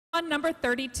Hackathon number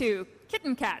 32,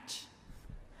 Kitten Catch.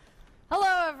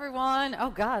 Hello, everyone. Oh,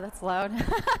 God, that's loud.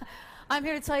 I'm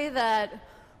here to tell you that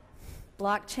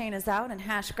blockchain is out and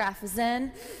Hashgraph is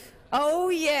in. Oh,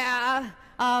 yeah.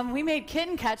 We made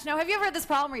Kitten Catch. Now, have you ever had this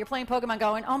problem where you're playing Pokemon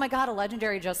going, oh, my God, a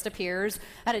legendary just appears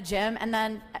at a gym and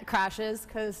then it crashes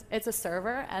because it's a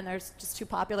server and there's just too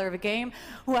popular of a game?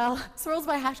 Well, Swirl's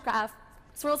Hashgraph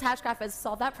has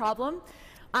solved that problem,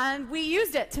 and we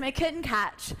used it to make Kitten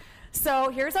Catch. So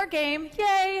here's our game.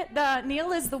 Yay!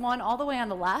 Neil is the one all the way on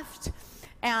the left.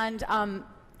 And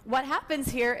what happens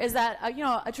here is that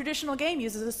a traditional game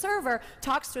uses a server,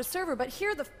 talks to a server, but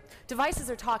here the devices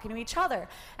are talking to each other.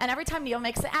 And every time Neil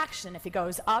makes an action, if he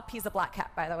goes up, he's a black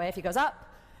cat, by the way. If he goes up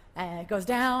and goes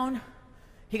down,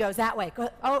 he goes that way. Go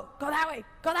that way.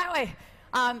 Go that way.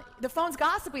 The phones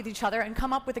gossip with each other and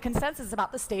come up with a consensus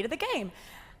about the state of the game.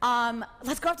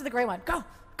 Let's go up to the gray one. Go,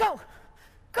 go,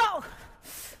 go.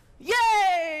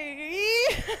 Yay!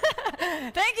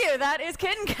 Thank you. That is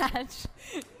Kitten Catch.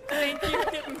 Thank you,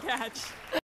 Kitten Catch.